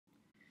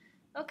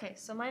Okay,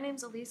 so my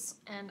name's Elise,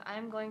 and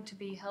I'm going to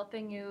be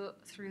helping you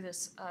through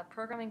this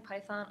programming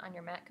Python on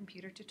your Mac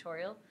computer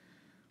tutorial.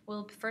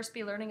 We'll first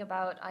be learning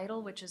about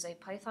idle, which is a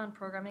Python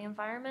programming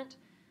environment,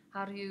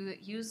 how to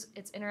use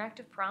its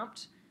interactive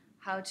prompt,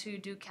 how to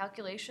do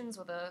calculations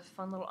with a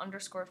fun little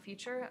underscore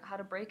feature, how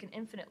to break an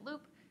infinite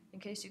loop in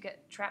case you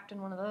get trapped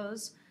in one of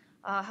those,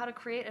 how to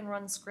create and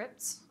run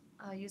scripts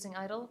using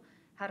idle,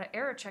 how to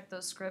error check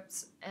those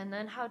scripts, and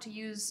then how to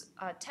use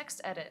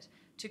TextEdit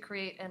to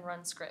create and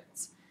run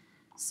scripts.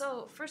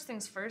 So first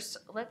things first,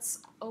 let's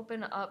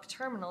open up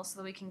Terminal so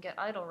that we can get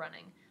idle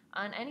running.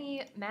 On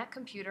any Mac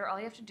computer, all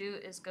you have to do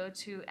is go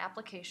to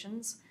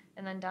Applications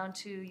and then down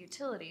to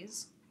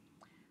Utilities,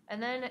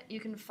 and then you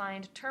can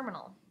find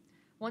Terminal.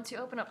 Once you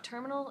open up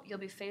Terminal, you'll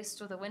be faced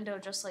with a window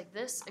just like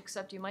this,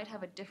 except you might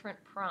have a different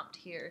prompt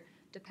here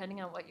depending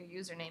on what your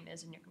username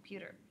is in your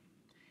computer.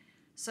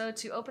 So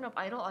to open up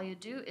idle, all you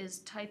do is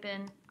type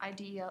in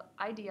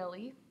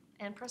IDLE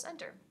and press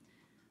enter.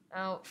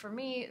 Now, for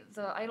me,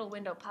 the idle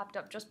window popped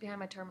up just behind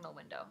my terminal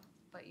window,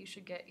 but you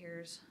should get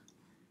yours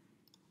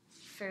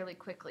fairly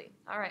quickly.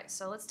 Alright,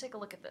 so let's take a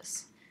look at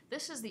this.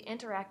 This is the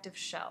interactive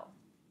shell.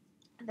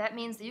 That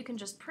means that you can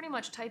just pretty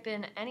much type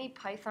in any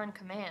Python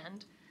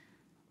command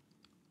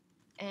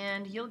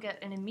and you'll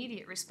get an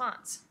immediate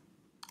response.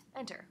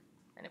 Enter,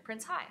 and it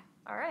prints hi.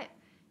 Alright,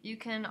 you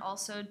can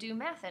also do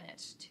math in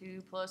it.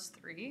 2 plus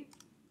 3,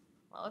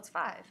 well, it's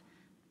 5.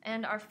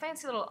 And our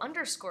fancy little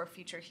underscore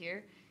feature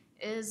here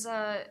is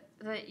that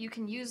you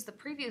can use the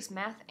previous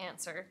math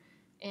answer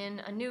in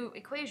a new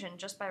equation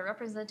just by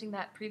representing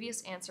that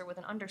previous answer with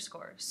an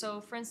underscore.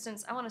 So for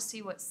instance, I want to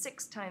see what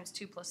 6 times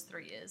 2 plus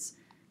 3 is.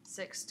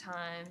 6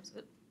 times...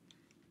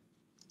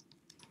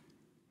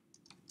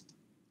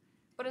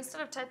 But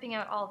instead of typing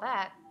out all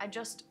that, I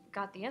just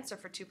got the answer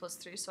for 2 plus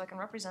 3, so I can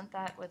represent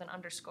that with an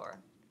underscore.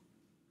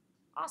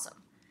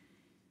 Awesome.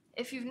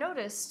 If you've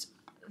noticed,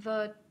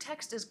 the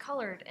text is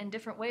colored in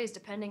different ways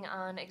depending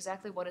on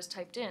exactly what is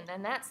typed in,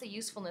 and that's the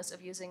usefulness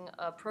of using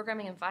a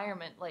programming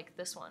environment like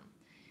this one.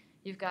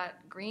 You've got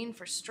green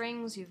for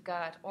strings, you've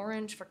got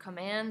orange for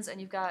commands, and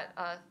you've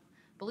got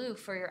blue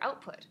for your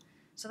output.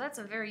 So that's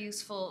a very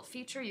useful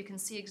feature. You can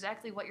see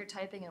exactly what you're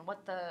typing and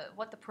what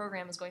the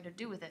program is going to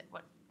do with it,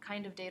 what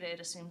kind of data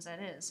it assumes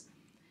that is.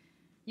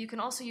 You can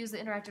also use the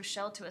interactive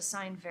shell to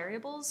assign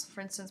variables.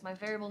 For instance, my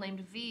variable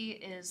named v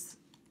is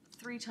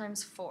 3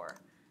 times 4.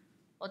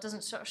 Well, it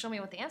doesn't show me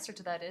what the answer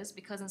to that is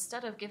because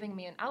instead of giving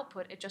me an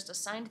output, it just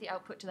assigned the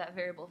output to that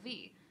variable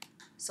v.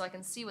 So I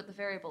can see what the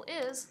variable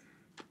is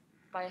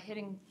by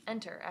hitting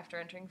enter after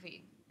entering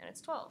v, and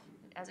it's 12,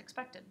 as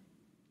expected.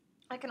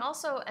 I can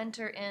also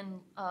enter in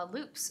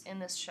loops in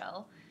this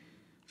shell.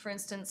 For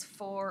instance,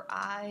 for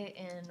I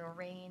in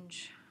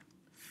range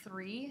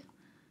 3,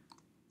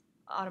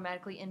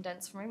 automatically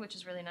indents for me, which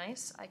is really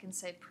nice. I can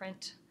say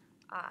print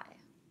I.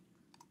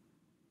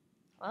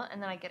 Well,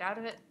 and then I get out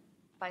of it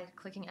by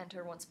clicking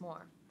enter once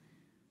more.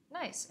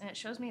 Nice, and it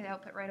shows me the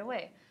output right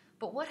away.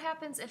 But what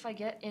happens if I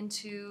get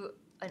into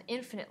an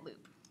infinite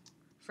loop?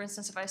 For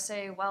instance, if I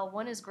say, while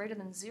 1 is greater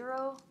than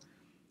 0,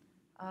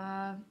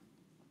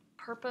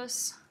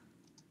 purpose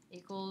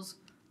equals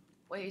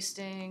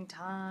wasting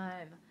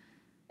time.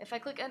 If I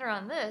click enter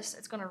on this,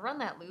 it's going to run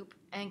that loop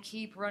and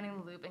keep running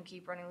the loop and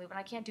keep running the loop, and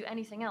I can't do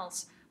anything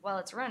else while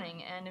it's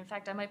running, and in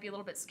fact I might be a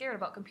little bit scared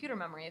about computer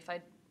memory if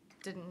I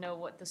didn't know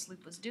what this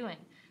loop was doing.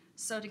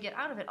 So to get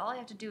out of it, all I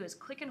have to do is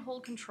click and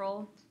hold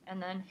Control and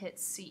then hit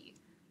C.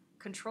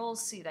 Control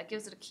C, that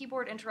gives it a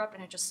keyboard interrupt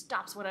and it just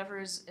stops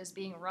whatever is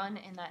being run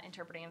in that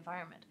interpreting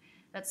environment.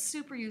 That's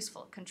super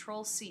useful.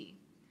 Control C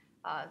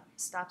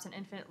stops an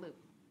infinite loop.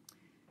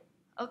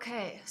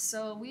 Okay,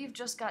 so we've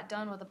just got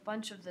done with a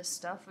bunch of this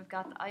stuff. We've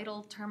got the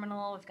idle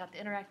terminal, we've got the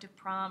interactive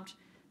prompt,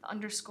 the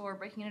underscore,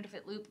 breaking an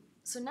infinite loop.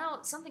 So now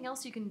something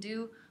else you can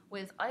do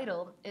with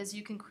idle is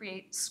you can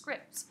create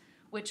scripts,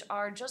 which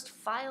are just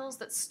files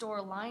that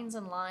store lines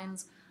and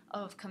lines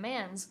of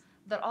commands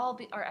that all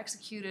are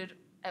executed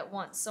at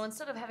once. So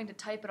instead of having to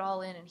type it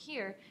all in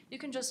here, you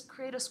can just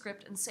create a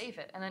script and save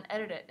it, and then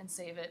edit it and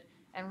save it,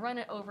 and run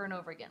it over and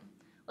over again.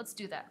 Let's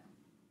do that.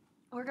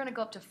 We're going to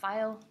go up to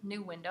File,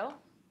 New Window,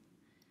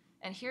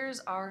 and here's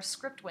our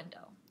script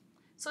window.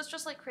 So it's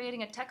just like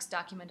creating a text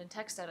document in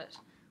TextEdit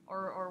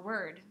or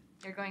Word.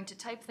 You're going to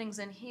type things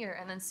in here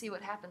and then see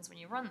what happens when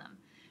you run them.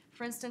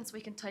 For instance,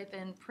 we can type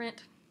in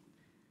print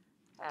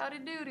howdy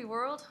doody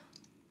world.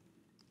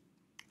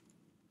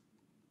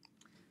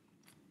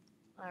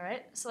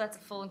 Alright, so that's a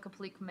full and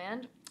complete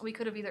command. We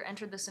could have either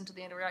entered this into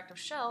the interactive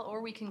shell,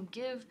 or we can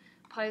give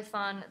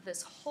Python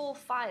this whole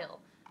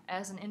file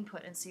as an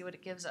input and see what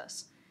it gives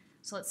us.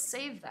 So let's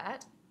save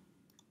that.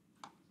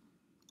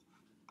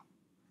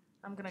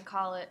 I'm going to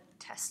call it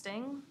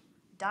testing.py.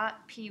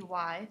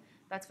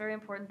 That's very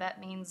important. That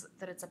means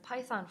that it's a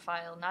Python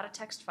file, not a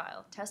text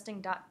file.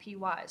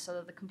 Testing.py, so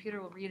that the computer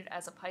will read it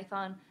as a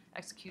Python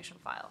execution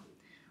file.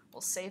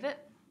 We'll save it.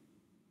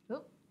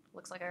 Oop,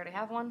 looks like I already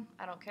have one.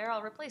 I don't care,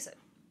 I'll replace it.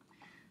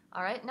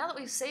 Alright, now that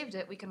we've saved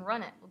it, we can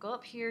run it. We'll go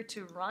up here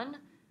to Run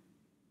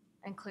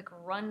and click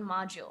Run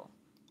Module.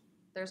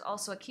 There's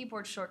also a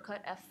keyboard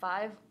shortcut,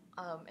 F5.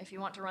 If you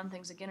want to run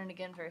things again and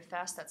again very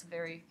fast, that's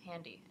very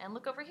handy. And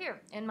look over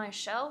here. In my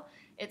shell,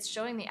 it's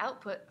showing the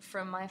output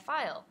from my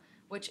file,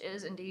 which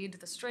is indeed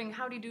the string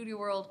howdy doody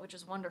world, which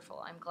is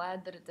wonderful. I'm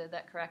glad that it did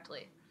that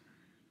correctly.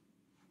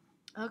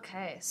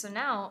 Okay, so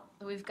now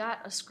that we've got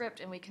a script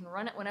and we can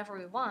run it whenever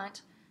we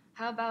want,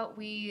 how about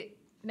we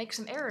make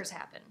some errors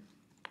happen?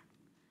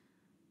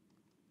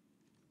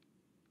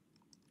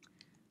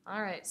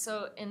 Alright,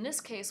 so in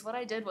this case, what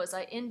I did was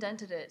I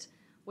indented it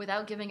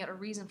without giving it a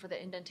reason for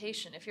the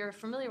indentation. If you're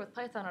familiar with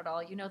Python at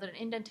all, you know that an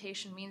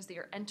indentation means that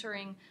you're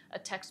entering a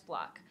text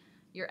block.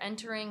 You're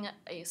entering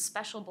a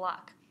special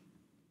block.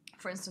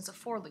 For instance, a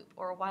for loop,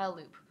 or a while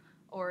loop,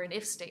 or an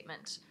if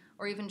statement,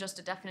 or even just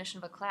a definition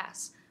of a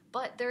class.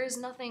 But there is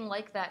nothing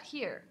like that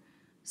here.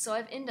 So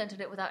I've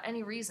indented it without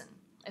any reason.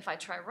 If I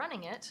try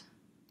running it,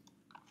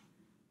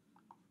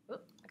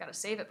 I gotta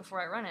save it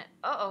before I run it.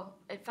 Uh-oh,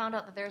 it found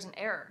out that there's an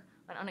error,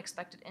 an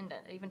unexpected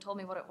indent. It even told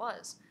me what it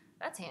was.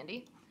 That's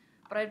handy.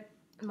 But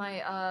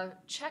my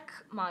check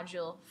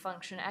module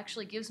function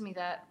actually gives me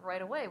that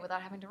right away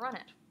without having to run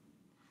it.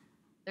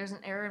 There's an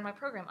error in my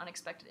program,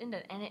 unexpected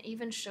indent, and it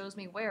even shows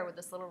me where with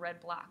this little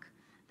red block.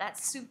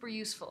 That's super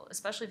useful,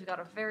 especially if you've got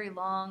a very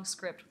long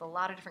script with a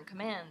lot of different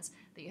commands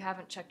that you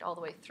haven't checked all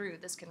the way through.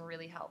 This can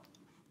really help.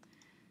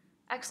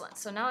 Excellent,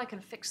 so now I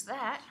can fix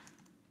that.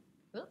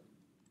 Oop.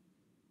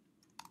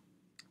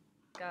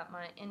 Got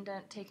my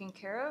indent taken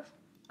care of.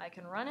 I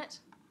can run it.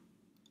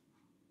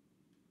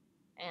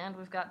 And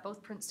we've got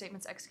both print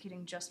statements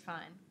executing just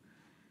fine.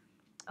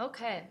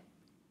 Okay,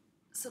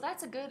 so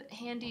that's a good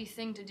handy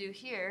thing to do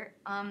here.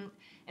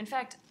 In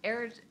fact,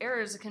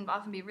 errors can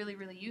often be really,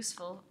 really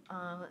useful.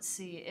 Let's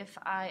see, if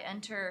I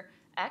enter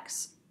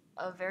x,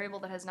 a variable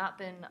that has not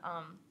been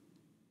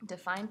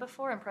defined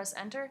before, and press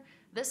enter,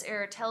 this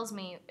error tells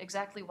me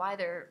exactly why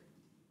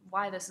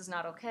this is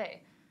not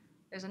okay.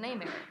 There's a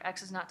name error,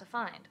 x is not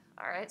defined.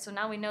 All right, so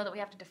now we know that we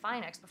have to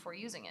define x before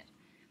using it.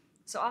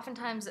 So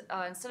oftentimes,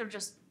 instead of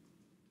just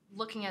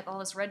looking at all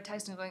this red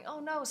text and going, oh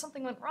no,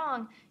 something went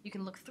wrong, you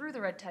can look through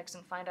the red text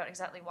and find out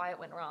exactly why it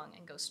went wrong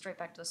and go straight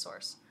back to the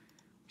source,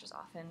 which is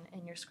often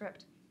in your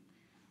script.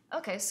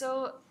 Okay,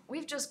 so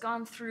we've just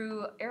gone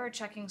through error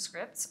checking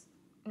scripts.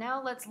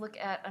 Now let's look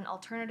at an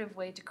alternative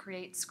way to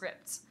create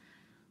scripts.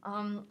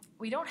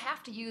 We don't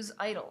have to use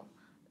idle.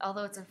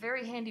 Although it's a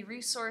very handy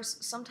resource,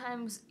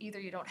 sometimes either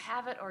you don't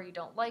have it or you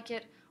don't like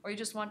it, or you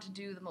just want to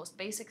do the most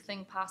basic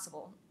thing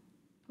possible,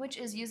 which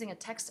is using a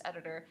text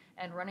editor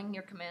and running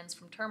your commands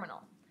from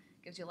terminal.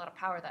 Gives you a lot of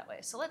power that way.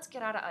 So let's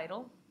get out of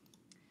idle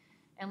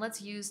and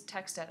let's use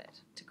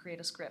TextEdit to create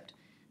a script.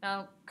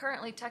 Now,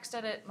 currently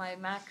TextEdit, my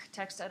Mac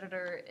text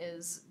editor,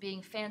 is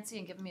being fancy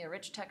and giving me a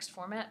rich text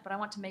format, but I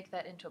want to make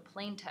that into a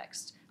plain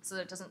text so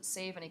that it doesn't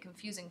save any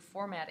confusing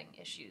formatting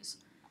issues.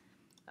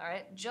 All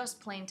right, just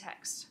plain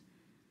text.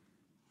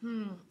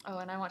 Oh,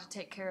 and I want to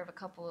take care of a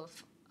couple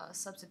of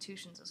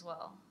substitutions as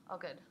well. Oh,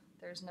 good.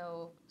 There's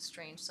no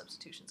strange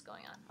substitutions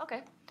going on.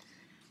 Okay,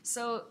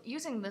 so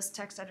using this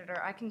text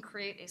editor, I can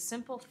create a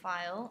simple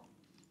file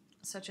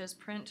such as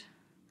print.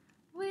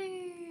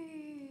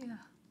 Whee!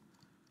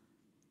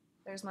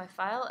 There's my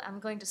file. I'm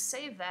going to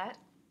save that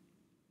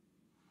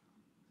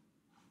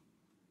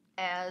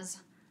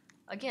as,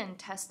 again,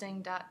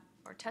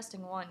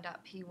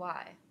 testing1.py.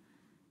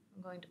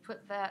 I'm going to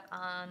put that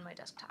on my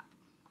desktop.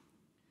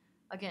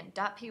 Again,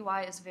 .py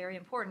is very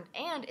important,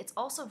 and it's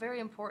also very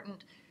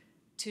important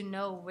to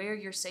know where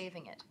you're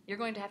saving it. You're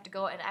going to have to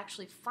go and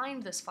actually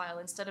find this file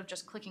instead of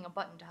just clicking a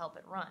button to help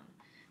it run.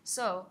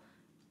 So,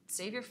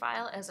 save your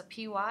file as a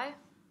py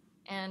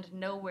and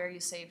know where you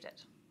saved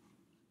it.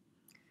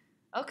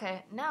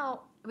 Okay,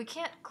 now we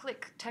can't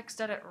click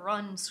TextEdit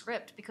run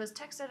script because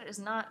TextEdit is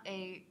not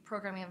a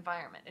programming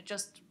environment. It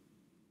just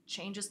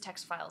changes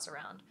text files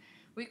around.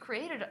 We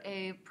created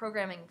a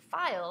programming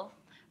file,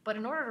 but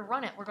in order to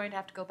run it, we're going to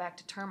have to go back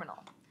to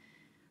terminal.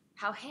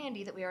 How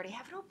handy that we already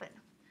have it open.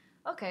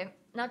 Okay,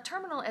 now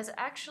terminal is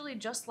actually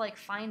just like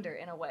Finder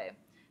in a way,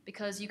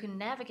 because you can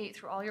navigate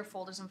through all your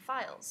folders and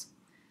files.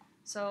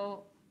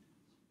 So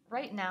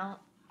right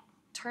now,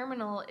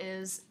 terminal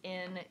is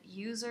in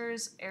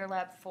users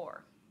airlab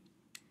 4.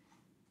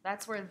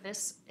 That's where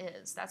this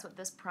is. That's what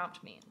this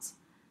prompt means.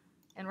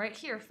 And right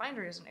here,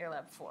 Finder is in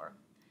airlab 4.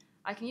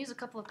 I can use a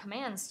couple of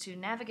commands to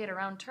navigate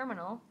around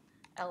terminal.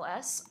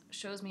 ls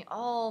shows me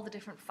all the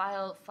different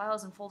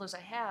files and folders I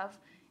have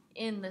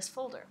in this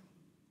folder.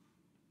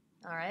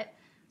 All right,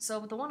 so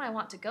the one I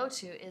want to go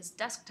to is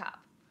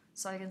desktop.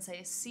 So I can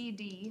say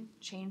cd,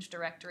 change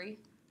directory,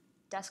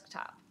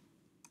 desktop.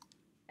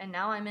 And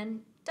now I'm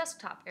in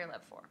desktop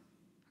airlab 4.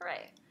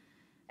 Hooray.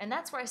 And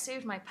that's where I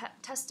saved my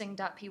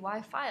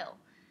testing.py file.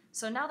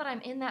 So now that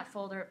I'm in that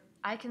folder,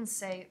 I can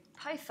say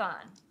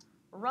Python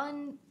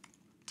run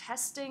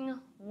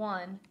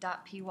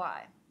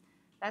testing1.py.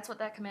 That's what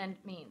that command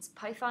means.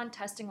 Python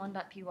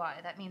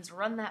testing1.py. That means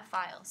run that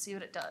file, see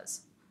what it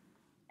does.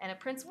 And it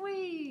prints,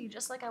 whee,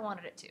 just like I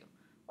wanted it to.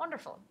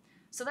 Wonderful.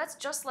 So that's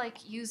just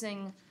like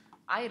using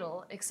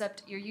idle,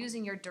 except you're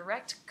using your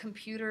direct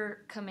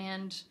computer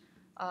command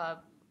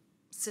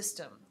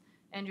system,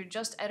 and you're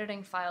just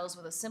editing files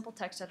with a simple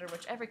text editor,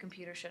 which every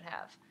computer should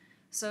have.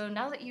 So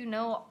now that you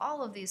know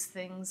all of these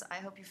things, I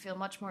hope you feel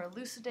much more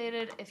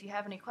elucidated. If you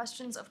have any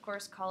questions, of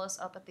course, call us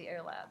up at the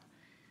Air Lab.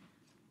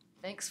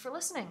 Thanks for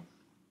listening.